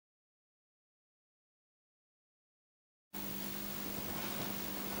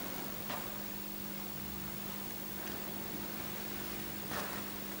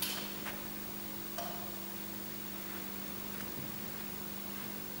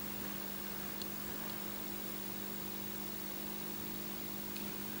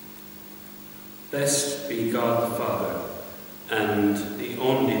Blessed be God the Father, and the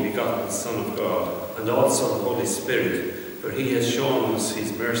only begotten Son of God, and also the Holy Spirit, for he has shown us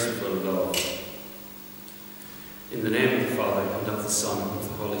his merciful love. In the name of the Father, and of the Son, and of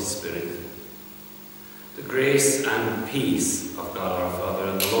the Holy Spirit. The grace and peace of God our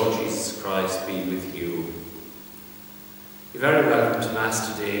Father and the Lord Jesus Christ be with you. You're very welcome to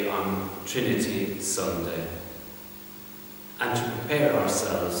Mass today on Trinity Sunday. And to prepare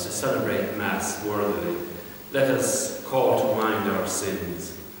ourselves to celebrate Mass worthily, let us call to mind our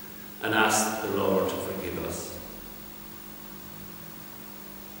sins and ask the Lord to forgive us.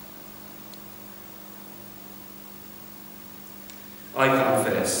 I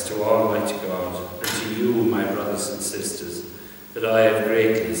confess to Almighty God and to you, my brothers and sisters, that I have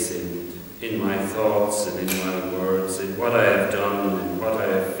greatly sinned in my thoughts and in my words, in what I have done and in what I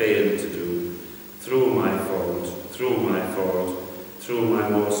have failed to do, through my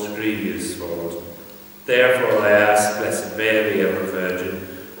most grievous fault. Therefore I ask Blessed Mary, ever Virgin,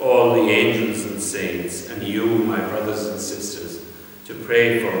 all the angels and saints, and you, my brothers and sisters, to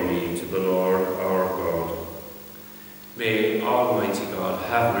pray for me to the Lord our God. May Almighty God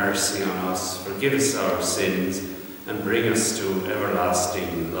have mercy on us, forgive us our sins, and bring us to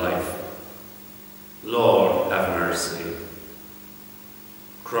everlasting life. Lord, have mercy.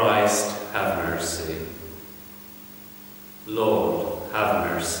 Christ, have mercy. Lord, have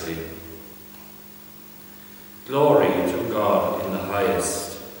mercy. Glory to God in the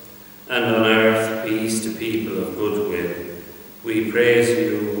highest, and on earth peace to people of good will. We praise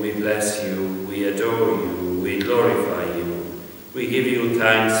you, we bless you, we adore you, we glorify you. We give you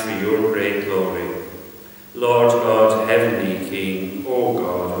thanks for your great glory. Lord God, heavenly King, O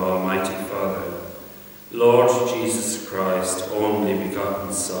God, almighty Father, Lord Jesus Christ, only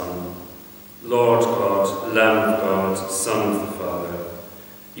begotten Son, Lord God, Lamb of God, Son of the Father,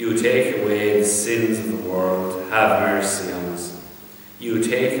 you take away the sins of the world, have mercy on us. You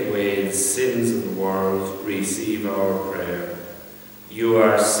take away the sins of the world, receive our prayer. You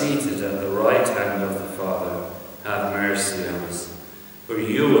are seated at the right hand of the Father, have mercy on us. For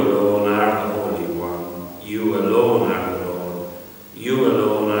you alone are the Holy One, you alone are the Lord, you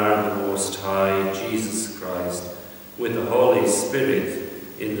alone are the Most High, Jesus Christ, with the Holy Spirit,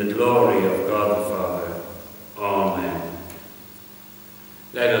 in the glory of God the Father. Amen.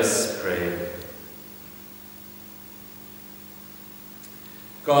 Let us pray.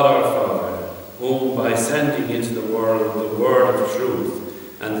 God our Father, whom by sending into the world the word of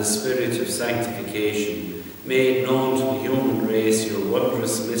truth and the spirit of sanctification made known to the human race your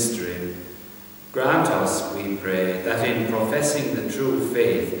wondrous mystery, grant us, we pray, that in professing the true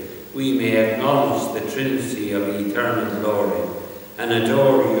faith we may acknowledge the Trinity of eternal glory and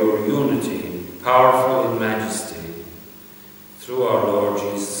adore your unity, powerful in majesty. Through our Lord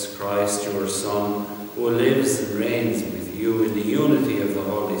Jesus Christ, your Son, who lives and reigns with you in the unity of the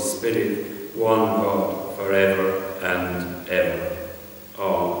Holy Spirit, one God, forever and ever.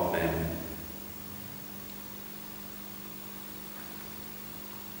 Amen.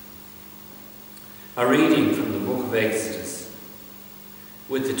 A reading from the book of Exodus.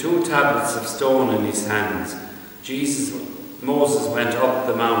 With the 2 tablets of stone in his hands, Moses went up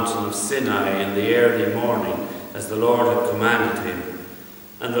the mountain of Sinai in the early morning, as the Lord had commanded him.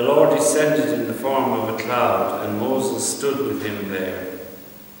 And the Lord descended in the form of a cloud, and Moses stood with him there.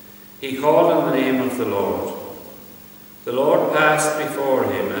 He called on the name of the Lord. The Lord passed before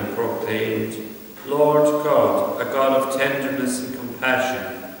him and proclaimed, Lord God, a God of tenderness and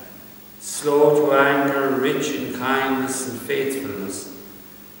compassion, slow to anger, rich in kindness and faithfulness.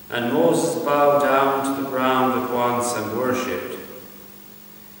 And Moses bowed down to the ground at once and worshipped.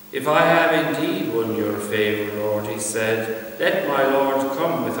 If I have indeed won your favour, Lord, he said, let my Lord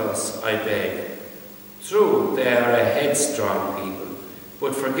come with us, I beg. True, they are a headstrong people,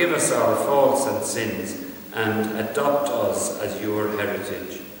 but forgive us our faults and sins, and adopt us as your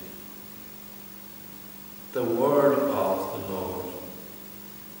heritage. The word of the Lord.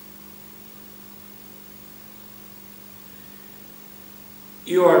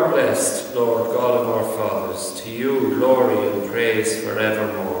 You are blessed, Lord God of our fathers. To you glory and praise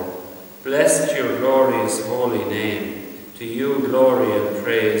forevermore. Blessed your glorious holy name. To you glory and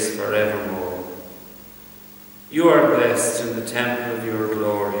praise forevermore. You are blessed in the temple of your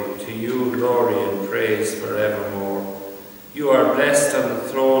glory. To you glory and praise forevermore. You are blessed on the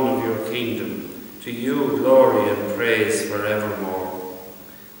throne of your kingdom. To you glory and praise forevermore.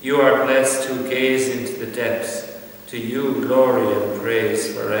 You are blessed who gaze into the depths. To you glory and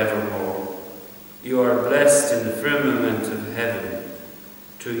praise forevermore. You are blessed in the firmament of heaven.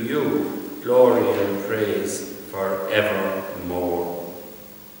 To you glory and praise forevermore.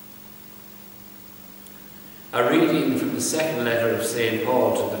 A reading from the second letter of St.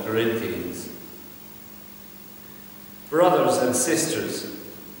 Paul to the Corinthians. Brothers and sisters,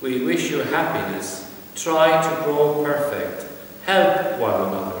 we wish you happiness. Try to grow perfect. Help one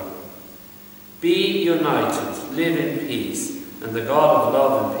another. Be united, live in peace, and the God of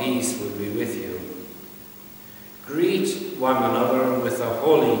love and peace will be with you. Greet one another with a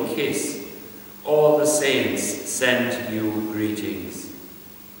holy kiss. All the saints send you greetings.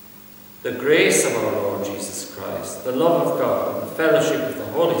 The grace of our Lord Jesus Christ, the love of God, and the fellowship of the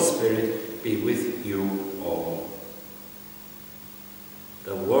Holy Spirit be with you all.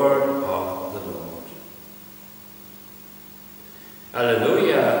 The word of the Lord.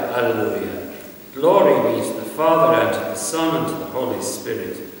 Alleluia, alleluia. Glory be to the Father, and to the Son, and to the Holy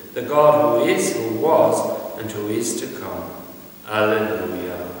Spirit, the God who is, who was, and who is to come.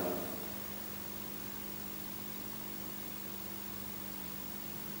 Alleluia.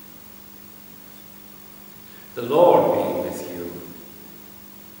 The Lord be with you.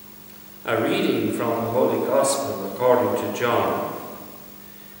 A reading from the Holy Gospel according to John.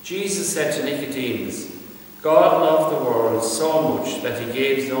 Jesus said to Nicodemus, God loved the world so much that he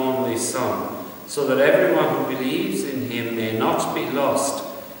gave his only Son, so that everyone who believes in him may not be lost,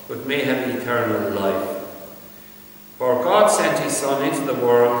 but may have eternal life. For God sent his Son into the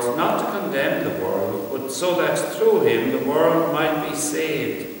world, not to condemn the world, but so that through him the world might be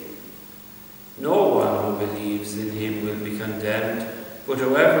saved. No one who believes in him will be condemned, but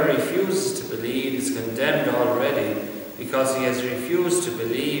whoever refuses to believe is condemned already, because he has refused to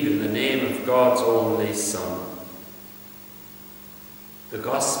believe in the name of God's only Son. The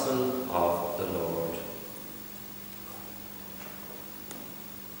Gospel of the Lord.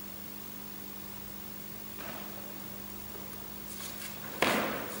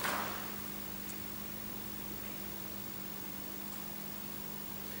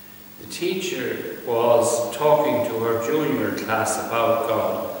 The teacher was talking to her junior class about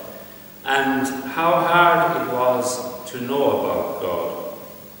God and how hard it was to know about God.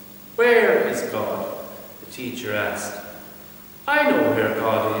 Where is God? The teacher asked. I know where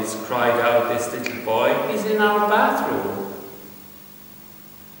God is, cried out this little boy. He's in our bathroom.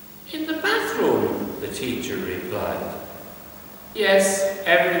 In the bathroom, the teacher replied. Yes,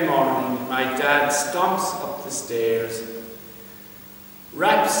 every morning my dad stomps up the stairs,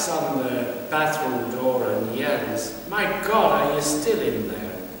 raps on the bathroom door and yells, My God, are you still in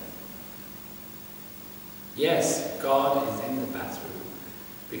there? Yes, God is in the bathroom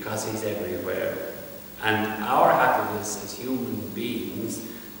because he's everywhere. And our happiness as human beings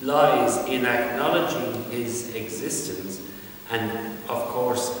lies in acknowledging his existence and, of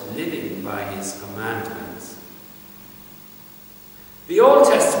course, living by his commandments. The Old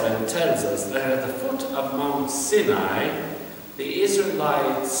Testament tells us that at the foot of Mount Sinai, the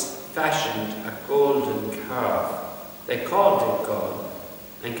Israelites fashioned a golden calf. They called it God,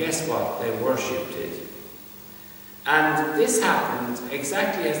 and guess what? They worshipped it. And this happened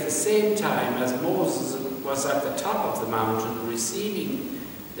exactly at the same time as Moses was at the top of the mountain receiving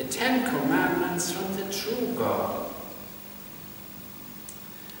the 10 Commandments from the true God.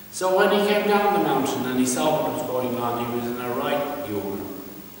 So when he came down the mountain and he saw what was going on, he was in a right humour.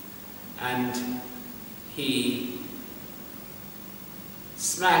 And he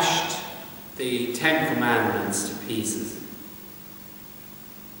smashed the 10 Commandments to pieces.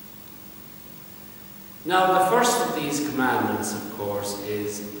 Now, the first of these commandments, of course,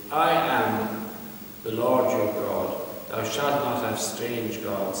 is, I am the Lord your God. Thou shalt not have strange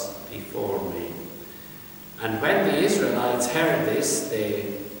gods before me. And when the Israelites heard this,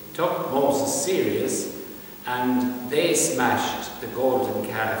 they took Moses serious and they smashed the golden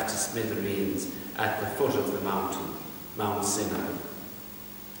calf to smithereens at the foot of the mountain, Mount Sinai.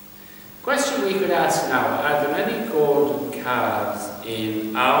 Question we could ask now, are there any golden calves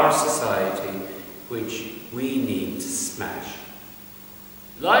in our society which we need to smash?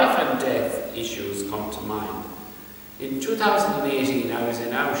 Life and death issues come to mind. In 2018 I was in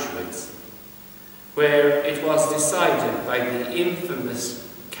Auschwitz, where it was decided by the infamous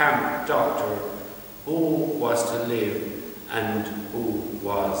camp doctor who was to live and who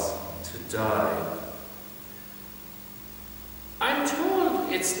was to die. I'm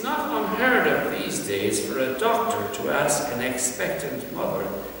told it's not unheard of these days for a doctor to ask an expectant mother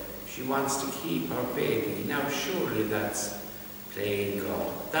if she wants to keep her baby. Now surely that's playing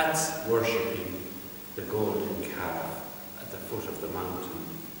God. That's worshipping the golden calf at the foot of the mountain.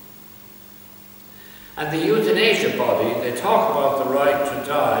 And the euthanasia body, they talk about the right to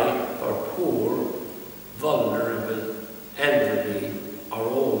die for poor, vulnerable, elderly or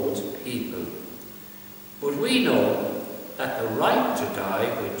old people. But we know that the right to die,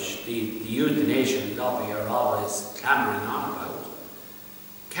 which the euthanasia lobby are always clamouring on about,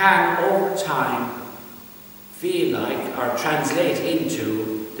 can over time feel like or translate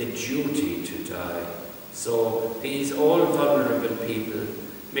into the duty to die. So these old vulnerable people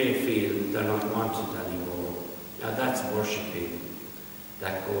may feel they're not wanted anymore. Now that's worshipping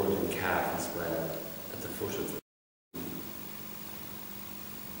that golden calf as well at the foot of the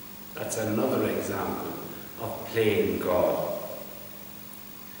That's another example of playing God.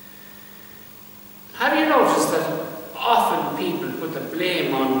 Have you noticed that often people put the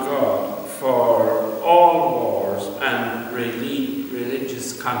blame on God for all wars and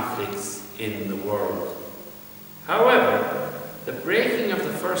religious conflicts in the world? However, the breaking of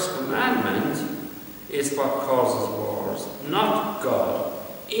the first commandment is what causes wars, not God.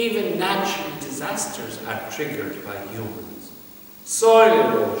 Even natural disasters are triggered by humans.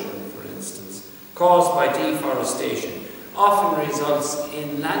 Soil erosion, for instance, caused by deforestation, often results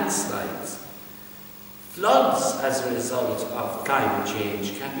in landslides. Floods as a result of climate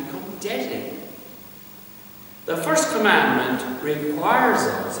change can become deadly. The first commandment requires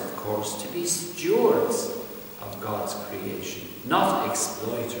us, of course, to be stewards of God's creation, not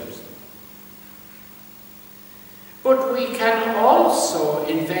exploiters. But we can also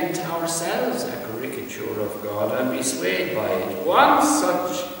invent ourselves a caricature of God and be swayed by it. One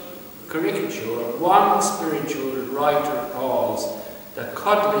such caricature, one spiritual writer calls the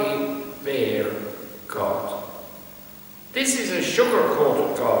cuddly bear God. This is a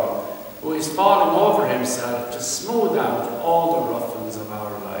sugar-coated God who is falling over himself to smooth out all the ruffles of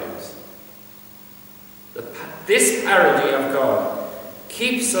our lives. This parody of God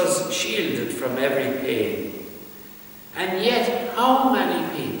keeps us shielded from every pain. And yet, how many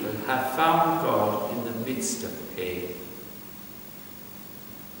people have found God in the midst of pain?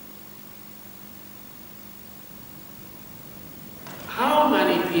 How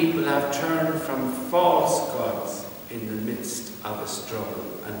many people have turned from false gods in the midst of a struggle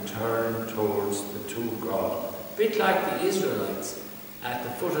and turned towards the true God? A bit like the Israelites at the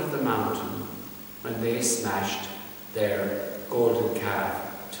foot of the mountain when they smashed their golden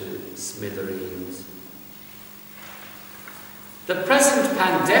calf to smithereens. The present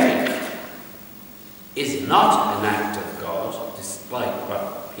pandemic is not an act of God, despite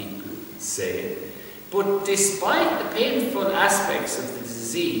what people say. But despite the painful aspects of the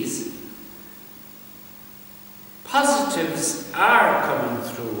disease, positives are coming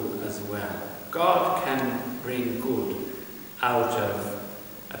through as well. God can bring good out of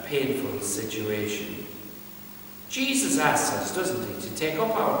a painful situation. Jesus asks us, doesn't he, to take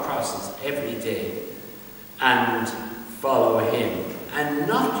up our crosses every day and follow him, and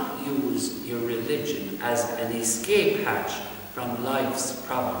not use your religion as an escape hatch from life's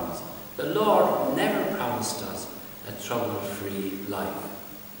problems. The Lord never promised us a trouble-free life,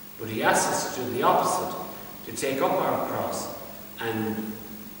 but he asks us to do the opposite, to take up our cross and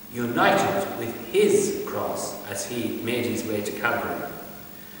unite it with his cross as he made his way to Calvary.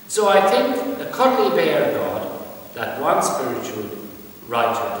 So I think the cuddly bear God, that one spiritual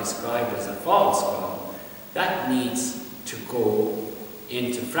writer described as a false God, that needs to go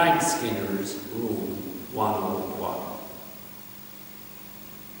into Frank Skinner's room 101.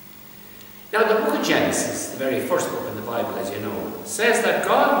 Now the book of Genesis, the very first book in the Bible, as you know, says that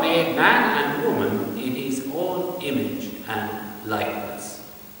God made man and woman in his own image and likeness.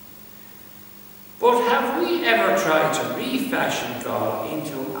 But have we ever tried to refashion God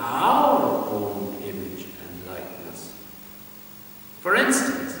into our own image and likeness? For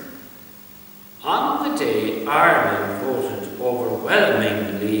instance, on the day Ireland voted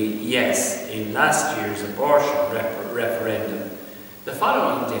overwhelmingly yes in last year's abortion referendum, the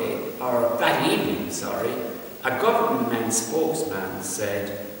following day, or that evening, a government spokesman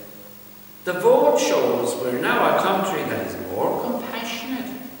said, "The vote shows we're now a country that is more compassionate,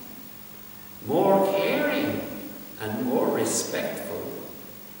 more caring, and more respectful."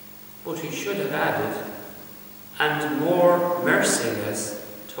 But he should have added, "and more merciless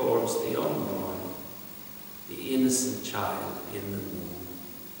towards the unborn, the innocent child in the womb."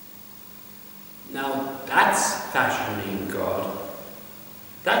 Now that's fashioning God.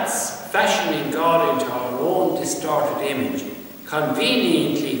 That's fashioning God into our own distorted image,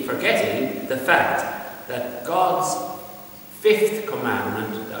 conveniently forgetting the fact that God's fifth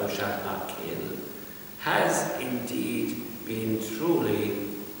commandment, "Thou shalt not kill," has indeed been truly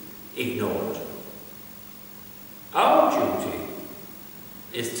ignored. Our duty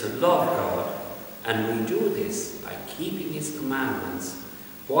is to love God, and we do this by keeping his commandments,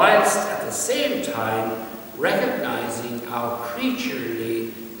 whilst at the same time recognizing our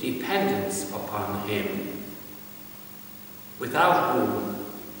creaturely dependence upon him. without whom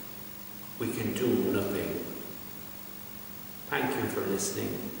we can do nothing. Thank you for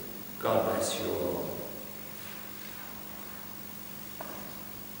listening. God bless you all.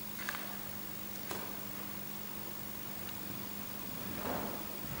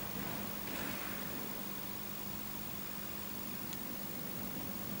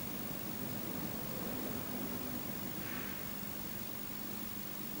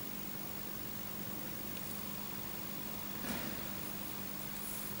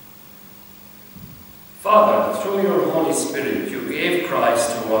 Father, through your Holy Spirit, you gave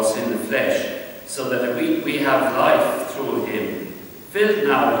Christ to us in the flesh, so that we have life through him. Filled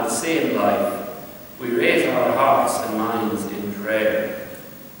now with the same life, we raise our hearts and minds in prayer.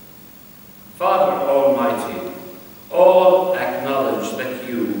 Father Almighty, all acknowledge that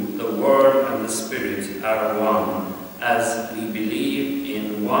you, the Word and the Spirit, are one, as we believe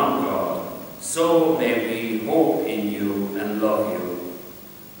in one God. So may we hope in you and love you.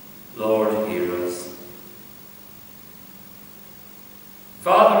 Lord, hear us.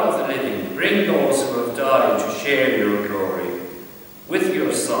 Father of the living, bring those who have died to share your glory. With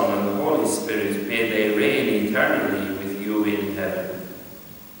your Son and the Holy Spirit, may they reign eternally with you in heaven.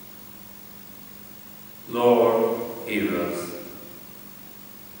 Lord, hear us.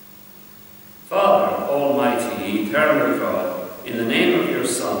 Father, Almighty, eternal God, in the name of your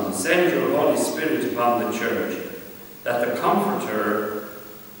Son, send your Holy Spirit upon the Church, that the Comforter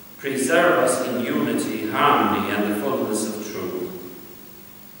preserve us in unity, harmony, and the fullness of truth.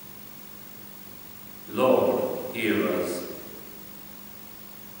 Lord, hear us.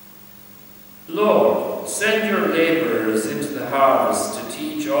 Lord, send your labourers into the harvest to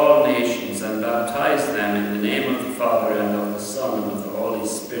teach all nations and baptize them in the name of the Father and of the Son and of the Holy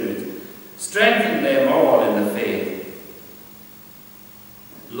Spirit. Strengthen them all in the faith.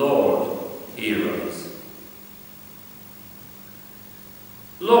 Lord, hear us.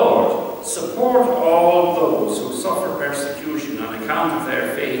 Lord, support all those who suffer persecution on account of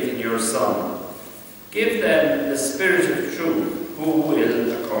their faith in your Son. Give them the Spirit of truth, who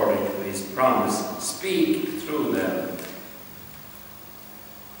will, according to his promise, speak through them.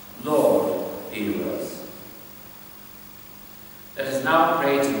 Lord, hear us. Let us now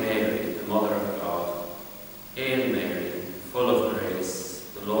pray to Mary, the Mother of God. Hail Mary, full of grace,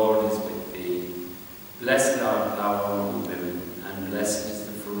 the Lord is with thee. Blessed art thou among women, and blessed is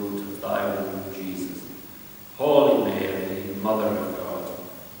the fruit of thy womb, Jesus. Holy Mary, Mother of God,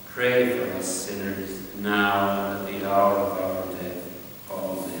 pray for us sinners, now and at the hour of our death.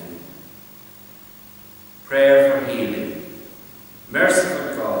 Amen. Prayer for healing.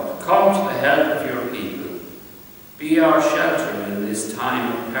 Merciful God, come to the help of your people. Be our shelter in this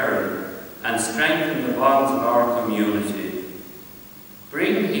time of peril, and strengthen the bonds of our community.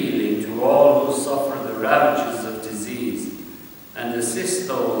 Bring healing to all who suffer the ravages of disease, and assist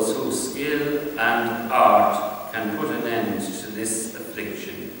those whose skill and art can put an end to this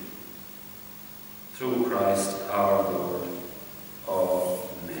affliction. Through Christ our Lord.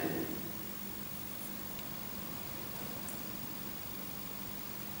 Amen.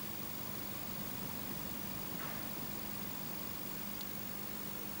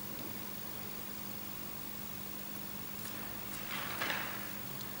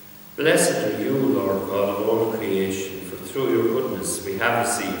 Blessed are you, Lord God of all creation, for through your goodness we have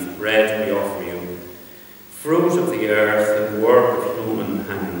received bread we offer you, fruit of the earth and work of human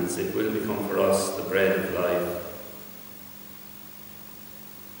hands. It will become for us the bread of life.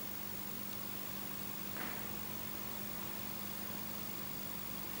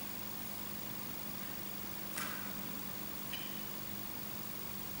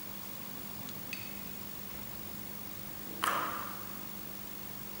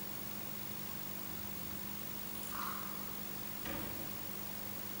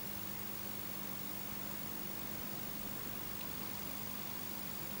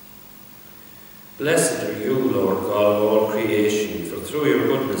 Blessed are you, Lord God of all creation, for through your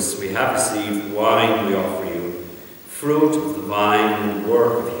goodness we have received wine we offer you, fruit of the vine and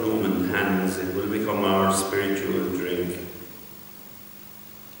work of human hands. It will become our spiritual drink.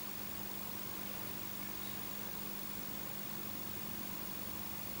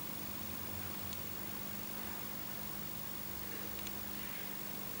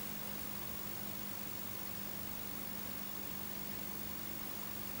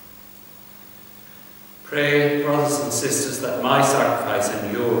 Pray, brothers and sisters, that my sacrifice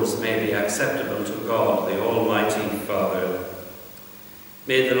and yours may be acceptable to God, the Almighty Father.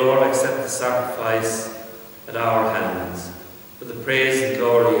 May the Lord accept the sacrifice at our hands, for the praise and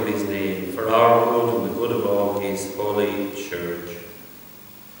glory of his name, for our good and the good of all his holy church.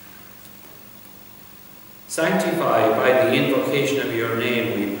 Sanctify by the invocation of your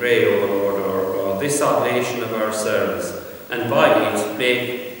name, we pray, O Lord our God, this oblation of our service, and by it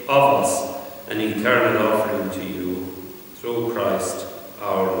make of us an eternal offering to you, through Christ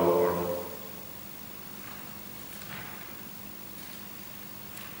our Lord.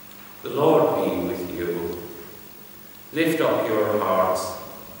 The Lord be with you. Lift up your hearts.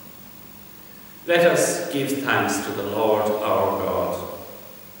 Let us give thanks to the Lord our God.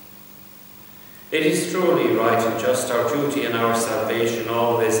 It is truly right and just, our duty and our salvation,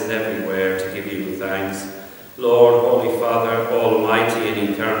 always and everywhere, to give you thanks, Lord, Holy Father, Almighty and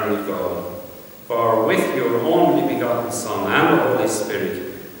eternal God. For with your only begotten Son and the Holy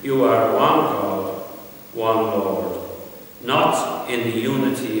Spirit, you are one God, one Lord, not in the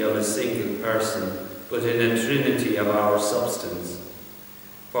unity of a single person, but in a trinity of our substance.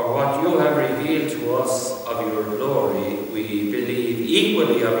 For what you have revealed to us of your glory, we believe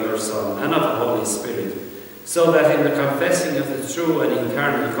equally of your Son and of the Holy Spirit, so that in the confessing of the true and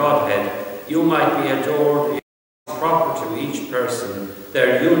eternal Godhead, you might be adored in proper to each person,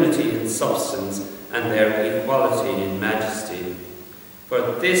 their unity in substance and their equality in majesty. For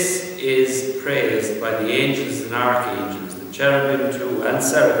this is praised by the angels and archangels, the cherubim too and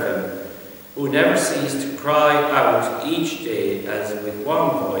seraphim, who never cease to cry out each day as with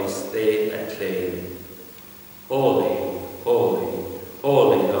one voice they acclaim, Holy, holy,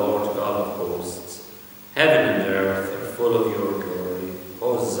 holy Lord God of hosts. Heaven and earth are full of your glory.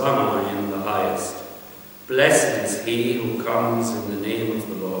 Hosanna in the highest. Blessed is he who comes in the name of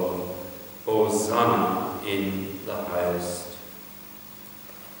the Lord. Hosanna in the highest.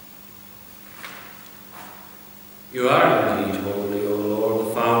 You are indeed holy, O Lord,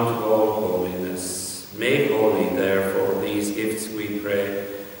 the fount of all holiness. Make holy, therefore, these gifts, we pray,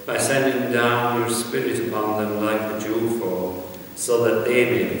 by sending down your Spirit upon them like the dewfall, so that they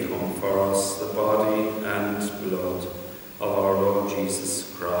may become for us the body and blood of our Lord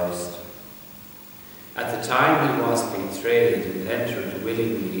Jesus Christ. At the time he was betrayed and entered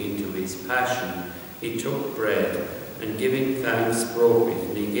willingly into his passion, he took bread, and giving thanks broke it,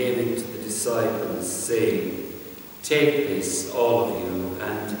 and he gave it to the disciples, saying, Take this, all of you,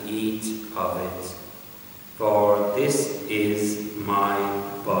 and eat of it, for this is my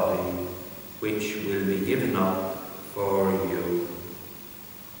body, which will be given up for you.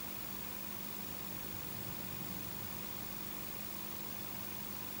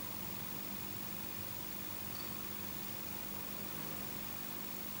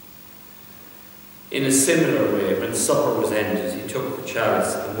 In a similar way, when supper was ended, he took the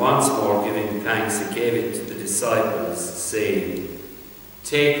chalice, and once more giving thanks, he gave it to the disciples, saying,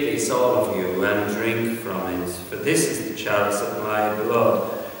 Take this, all of you, and drink from it, for this is the chalice of my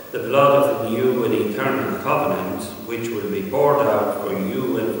blood, the blood of the new and eternal covenant, which will be poured out for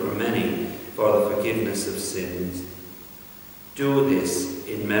you and for many for the forgiveness of sins. Do this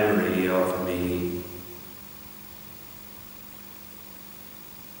in memory of me.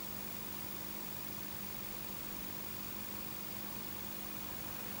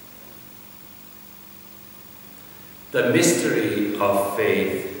 The mystery of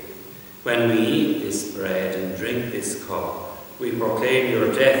faith. When we eat this bread and drink this cup, we proclaim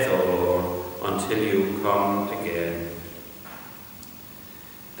your death, O Lord, until you come again.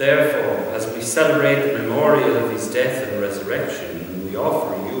 Therefore, as we celebrate the memorial of his death and resurrection, we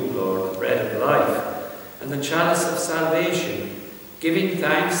offer you, Lord, the bread of life and the chalice of salvation, giving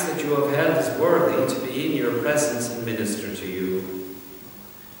thanks that you have held us worthy to be in your presence and minister to you.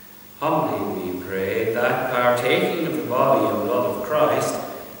 Humbly we pray that, partaking of the body and blood of Christ,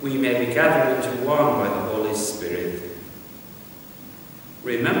 we may be gathered into one by the Holy Spirit.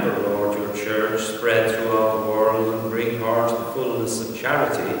 Remember, Lord, your church spread throughout the world, and bring her to the fullness of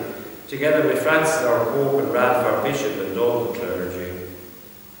charity, together with Francis our Pope and Ralph our Bishop and all the clergy.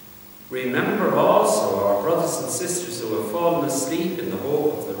 Remember also our brothers and sisters who have fallen asleep in the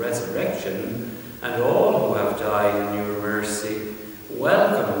hope of the resurrection, and all who have died in your mercy.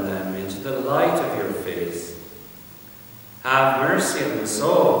 Welcome them into the light of your face. Have mercy on us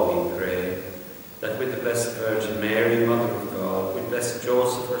all, we pray, that with the Blessed Virgin Mary, Mother of God, with Blessed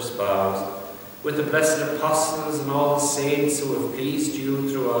Joseph, her spouse, with the blessed apostles and all the saints who have pleased you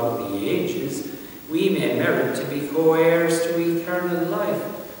throughout the ages, we may merit to be co-heirs to eternal life,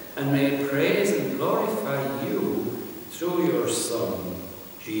 and may praise and glorify you through your Son,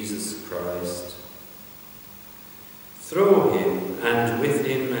 Jesus Christ. Through him, and with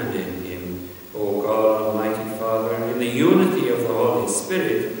him, and in him, O God, Almighty Father, in the unity of the Holy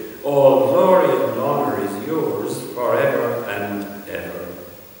Spirit, all glory and honour is yours forever and ever.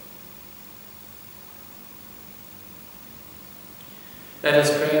 Let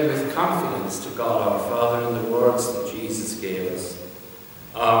us pray with confidence to God our Father in the words that Jesus gave us.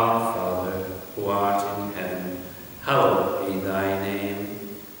 Our Father, who art in heaven, hallowed be thy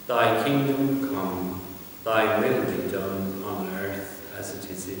name. Thy kingdom come, thy will be done on earth as it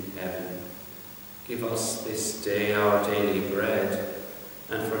is in heaven. Give us this day our daily bread,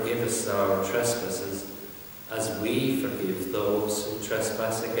 and forgive us our trespasses, as we forgive those who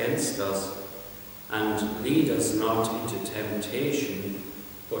trespass against us. And lead us not into temptation,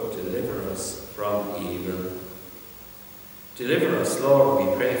 but deliver us from evil. Deliver us, Lord,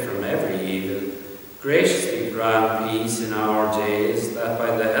 we pray, from every evil. Graciously grant peace in our days, that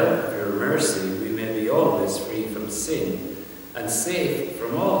by the help of your mercy we may be always free from sin, and safe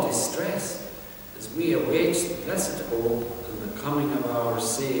from all distress, as we await the blessed hope and the coming of our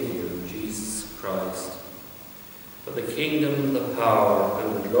Saviour, Jesus Christ. For the kingdom, the power,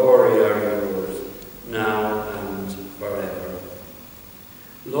 and the glory are yours, now and forever.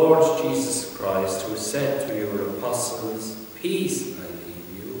 Lord Jesus Christ, who said to your apostles, "Peace I leave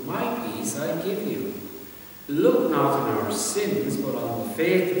you, my peace I give you," look not on our sins, but on the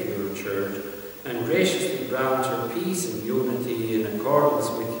faith of your church, and graciously grant her peace and unity in accordance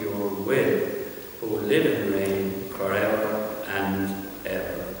with your will, who live and reign forever and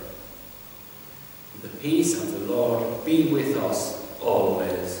ever. The peace of the Lord be with us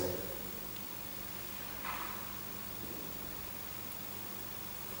always.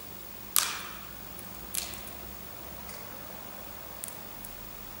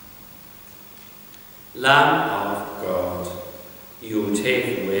 Lamb of God, you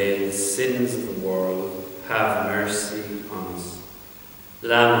take away the sins of the world, have mercy on us.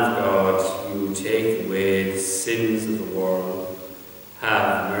 Lamb of God, you take away the sins of the world,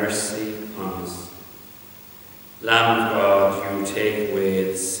 have mercy on us. Lamb of God, you take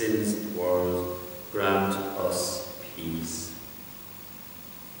away the sins of the world, grant us peace.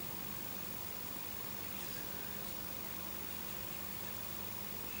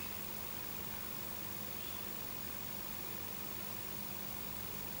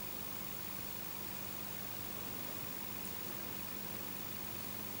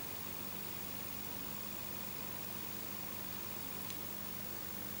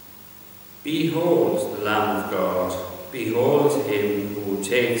 Behold the Lamb of God, behold him who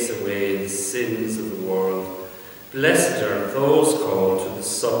takes away the sins of the world. Blessed are those called to the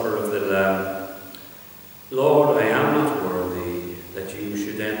supper of the Lamb. Lord, I am not worthy that you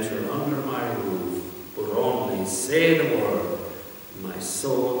should enter under my roof, but only say the word, and my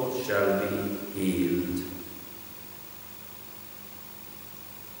soul shall be healed.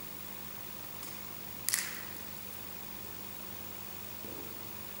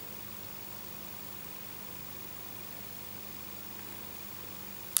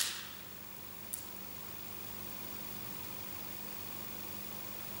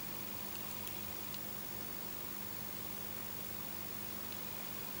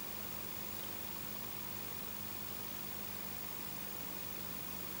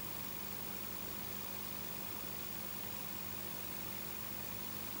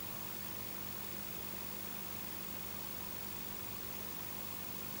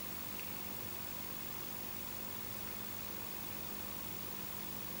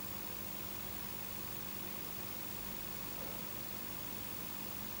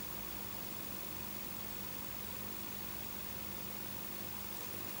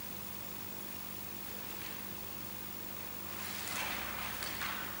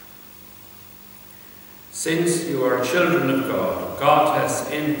 Since you are children of God, God has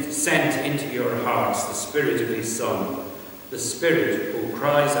sent into your hearts the Spirit of his Son, the Spirit who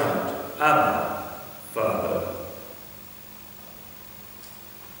cries out, Abba, Father.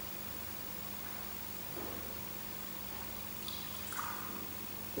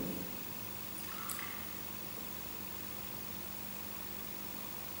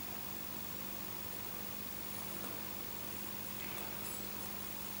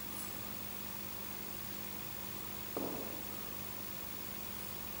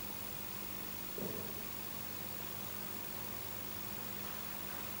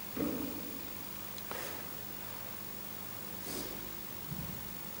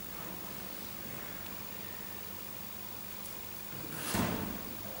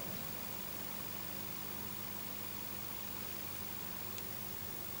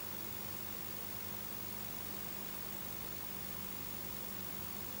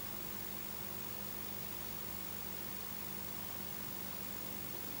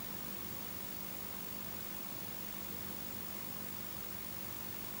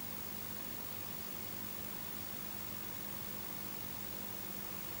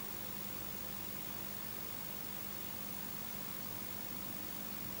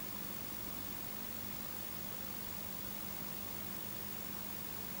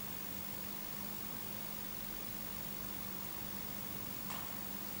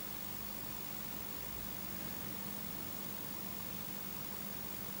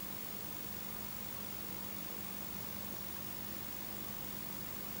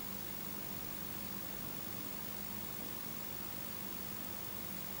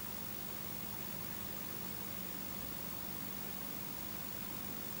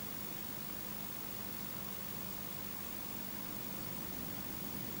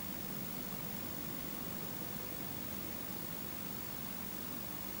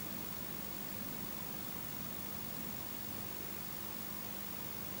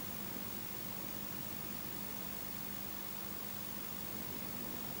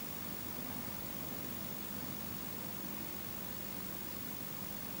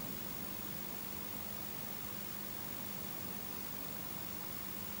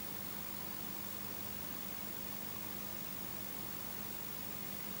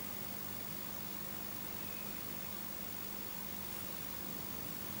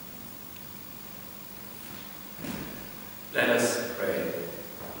 Let us pray.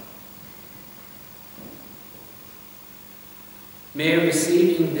 May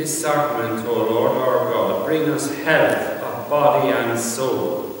receiving this sacrament, O Lord our God, bring us health of body and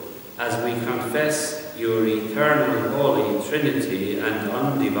soul, as we confess your eternal Holy Trinity and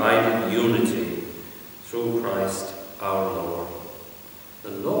undivided unity, through Christ our Lord. The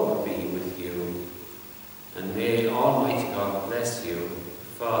Lord be with you, and may Almighty God bless you,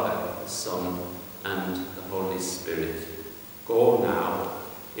 the Father, the Son, and the Holy Spirit. Go now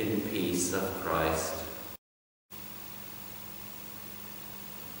in peace of Christ.